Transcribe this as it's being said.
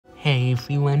Hey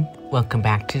everyone, welcome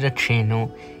back to the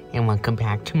channel and welcome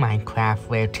back to Minecraft,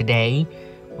 where today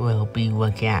we'll be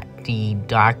looking at the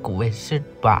Dark Wizard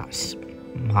boss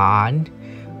mod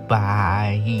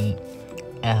by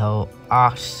El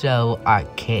Oso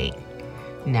Arcade.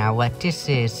 Now what this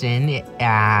is it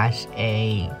as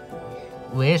a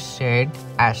wizard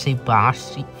as a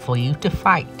boss for you to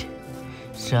fight.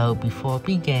 So before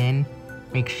we begin,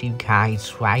 make sure you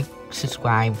guys like,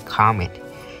 subscribe, comment,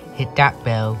 hit that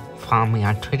bell, follow me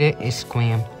on Twitter,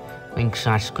 Instagram, links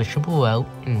are description below,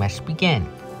 and let's begin.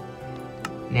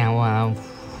 Now,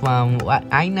 from what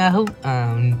I know,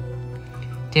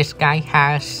 this guy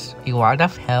has a lot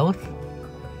of health,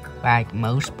 like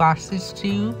most bosses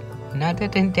do, and other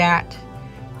than that,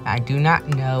 I do not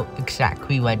know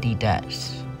exactly what he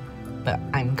does. But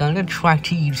I'm gonna try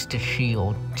to use the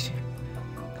shield,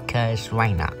 because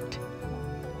why not?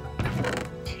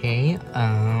 Okay,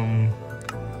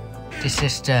 this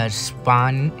is the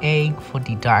spawn egg for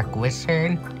the Dark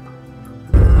Wizard.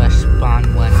 Let's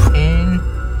spawn one in.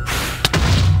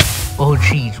 Oh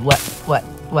jeez, what?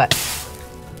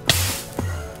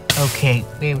 Okay,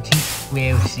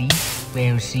 where is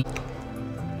he?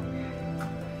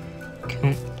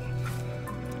 Come.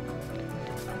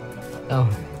 Oh,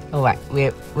 alright,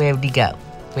 where'd he go?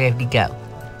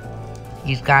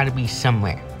 He's gotta be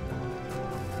somewhere.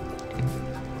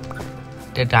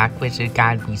 The Dark Wizard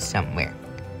gotta be somewhere.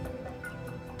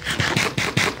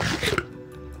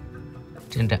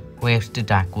 Where's the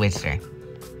Dark Wizard?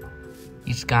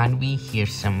 He's gotta be here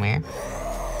somewhere.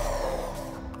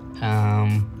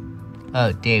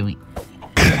 Oh, there he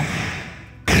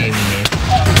is.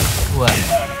 What?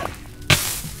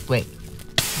 Wait,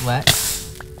 what?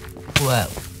 Whoa.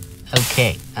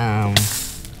 Okay,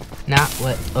 not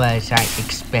what was I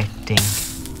expecting.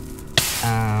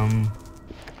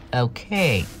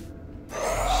 Okay,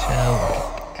 so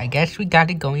I guess we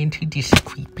gotta go into this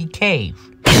creepy cave,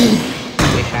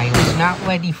 which I was not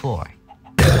ready for.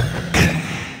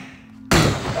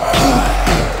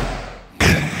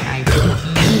 I put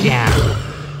you down.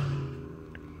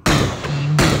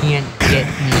 You can't get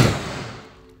me.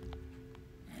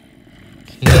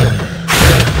 Can you?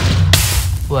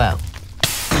 Whoa,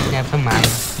 never mind,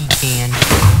 he can.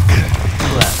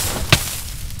 Whoa.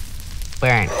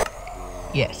 Burn.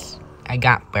 Yes, I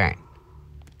got burnt.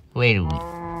 Wait a week.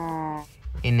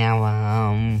 And now,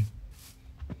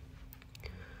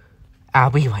 I'll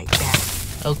be right back.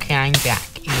 Okay, I'm back.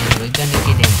 And we're gonna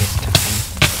get in this time.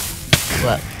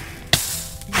 What?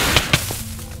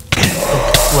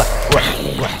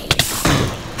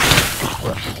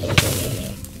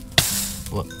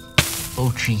 What?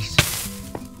 Oh, jeez.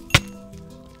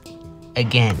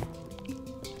 Again.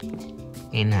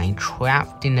 And I'm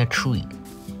trapped in a tree.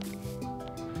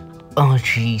 Oh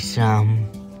jeez,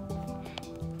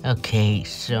 okay,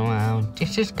 so,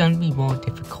 this is gonna be more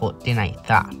difficult than I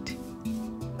thought.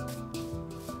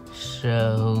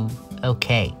 So,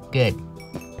 okay, good.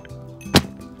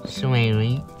 So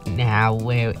anyway, now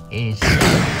where is...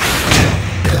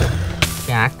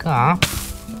 Back off.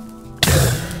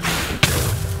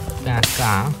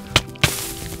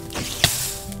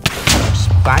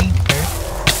 Spider.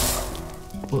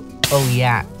 Oh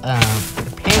yeah,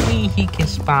 apparently he can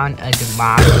spawn a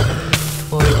demon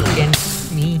for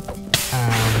against me.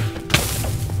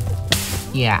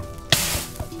 Yeah.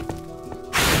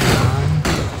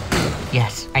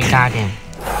 Yes, I got him.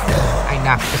 I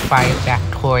knocked the fire back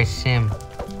towards him.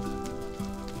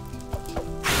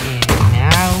 And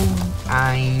now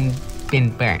I've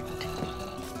been burnt.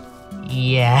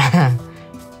 Yeah.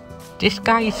 This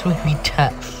guy is really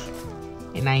tough.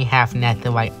 And I have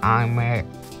netherite armor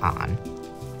on.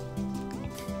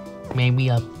 Maybe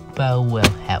a bow will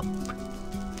help.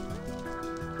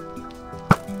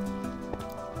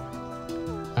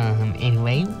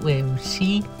 Anyway, we'll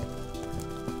see.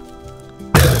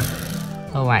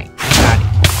 Alright, I got it.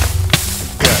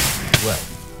 Whoa.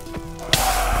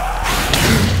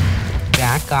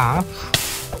 Back off.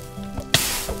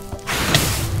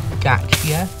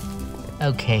 Gotcha.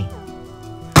 Okay.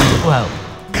 Whoa.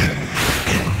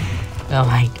 Oh,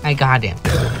 I got him.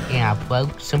 Yeah, I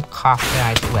broke some copper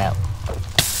as well.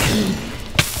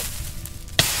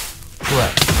 Whoa.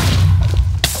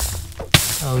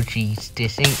 Oh jeez,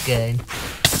 this ain't good.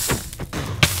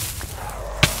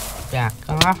 Back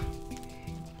off.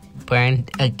 Burned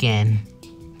again.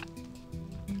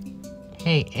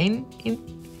 Hey, and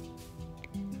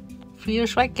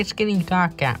feels like it's getting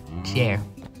dark out there,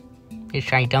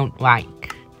 which I don't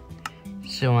like.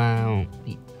 So,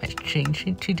 let's change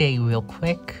it today real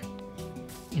quick.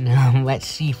 And let's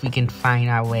see if we can find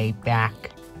our way back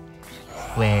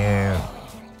where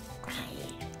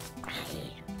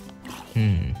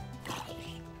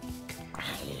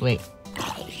Wait,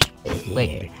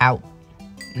 how?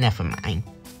 Never mind.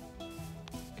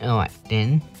 Alright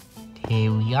then,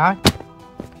 here we are.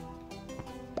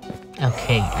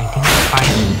 Okay, I think I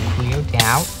finally cleared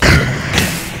out.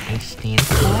 I stand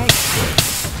corrected.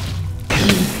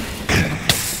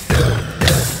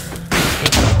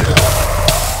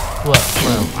 Whoa,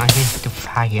 I hit the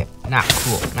fire. Not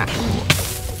cool.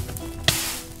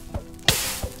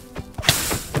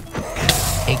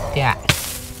 Take that.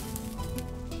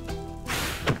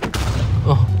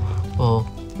 Oh,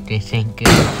 this ain't good.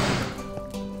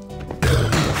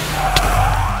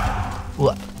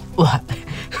 What?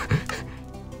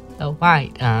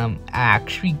 Alright, I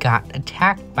actually got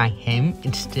attacked by him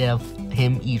instead of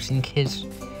him using his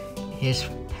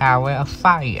power of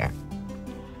fire.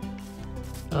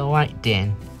 Alright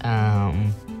then,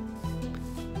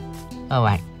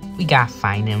 alright, we gotta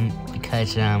find him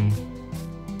because,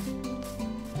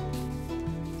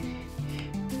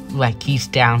 like he's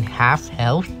down half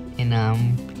health and,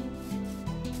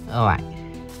 alright.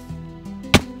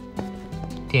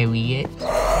 There he is.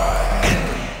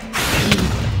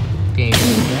 There we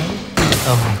go.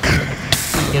 Oh my god.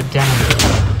 You're done.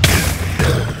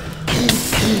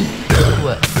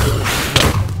 What?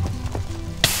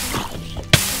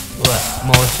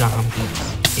 More zombies.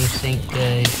 This ain't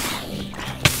good.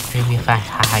 Maybe if I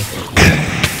hide.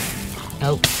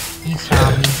 Nope. He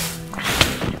saw me.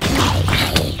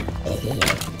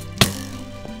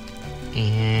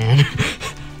 And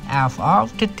out of all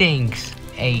the things,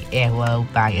 an arrow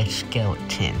by a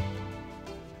skeleton.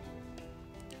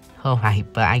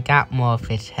 Alright, but I got more of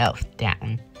his health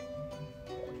down.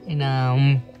 And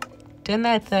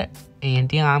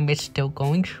the arm is still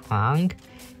going strong.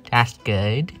 That's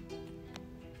good.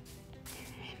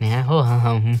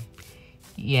 Now,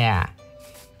 yeah.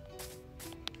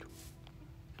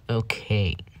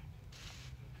 Okay.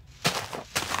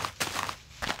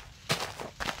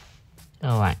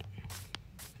 Alright.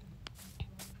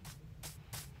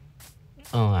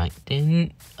 Alright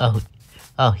then. Oh,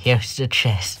 here's the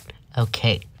chest.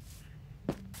 Okay.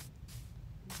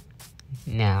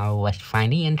 Now let's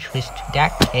find the entrance to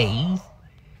that cave.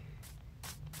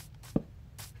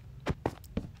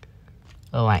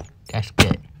 Alright, that's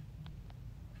good.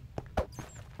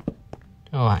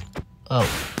 Alright. Oh,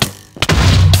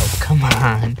 come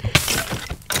on.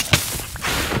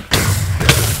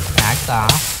 Back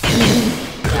off.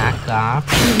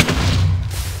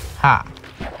 Ha.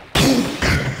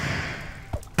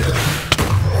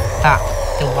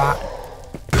 The what?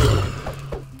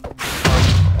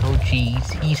 Oh jeez,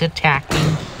 he's attacking.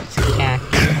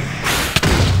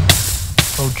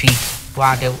 Oh jeez,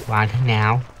 water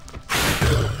now.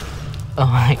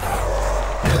 Alright.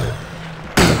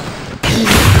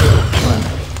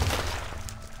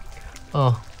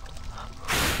 Oh,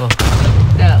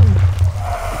 no.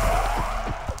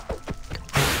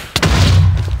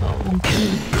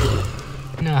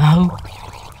 No.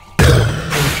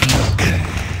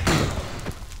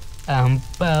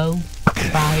 Bow,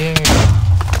 fire.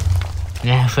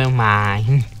 Never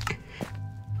mind.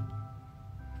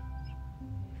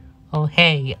 Oh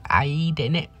hey, I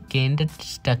didn't get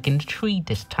stuck in the tree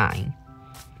this time.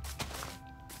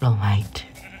 Alright.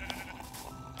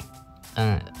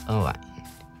 Alright.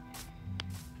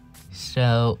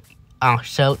 So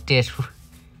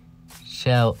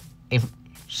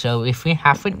if we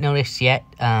haven't noticed yet,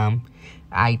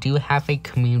 I do have a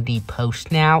community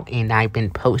post now, and I've been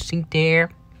posting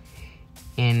there.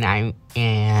 And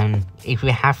if you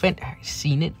haven't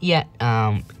seen it yet,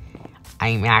 I'm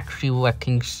actually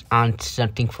working on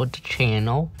something for the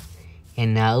channel.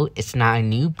 And no, it's not a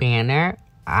new banner.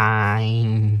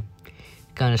 I'm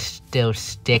gonna still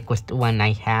stick with the one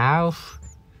I have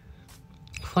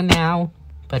for now.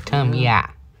 But yeah.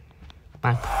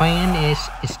 My plan is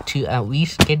to at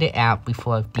least get it out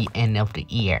before the end of the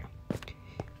year.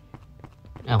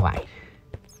 Alright.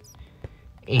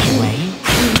 Anyway.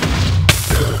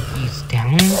 He's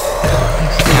down.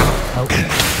 Oh.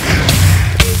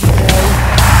 There we go.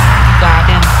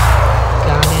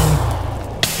 Got him.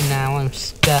 And now I'm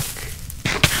stuck.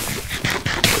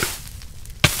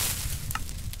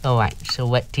 Alright, so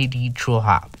what did he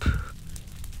drop?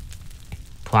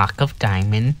 Block of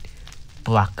diamond,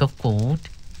 block of gold,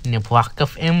 and a block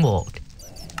of emerald.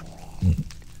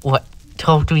 What?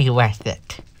 Totally worth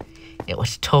it. It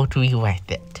was totally worth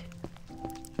it.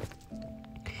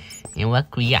 And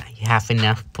luckily, yeah, you have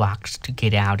enough blocks to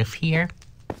get out of here.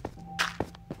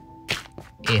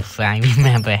 If I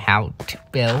remember how to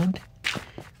build.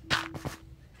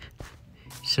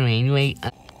 So anyway,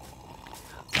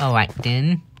 alright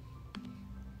then.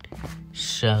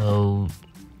 So,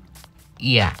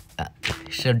 yeah.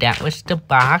 So that was the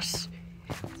boss.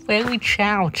 Very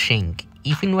challenging.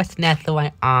 Even with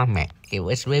netherite armor, it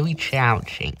was very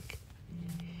challenging.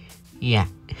 Yeah.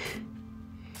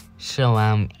 So,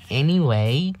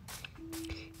 anyway,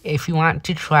 if you want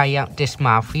to try out this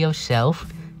mod for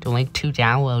yourself, the link to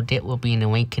download it will be in the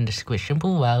link in the description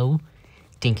below.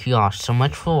 Thank you all so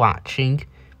much for watching.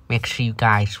 Make sure you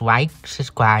guys like,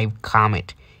 subscribe,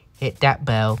 comment, hit that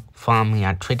bell, follow me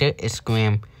on Twitter,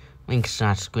 Instagram, links in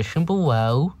the description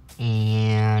below,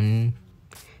 and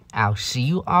I'll see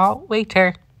you all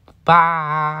later.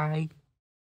 Bye!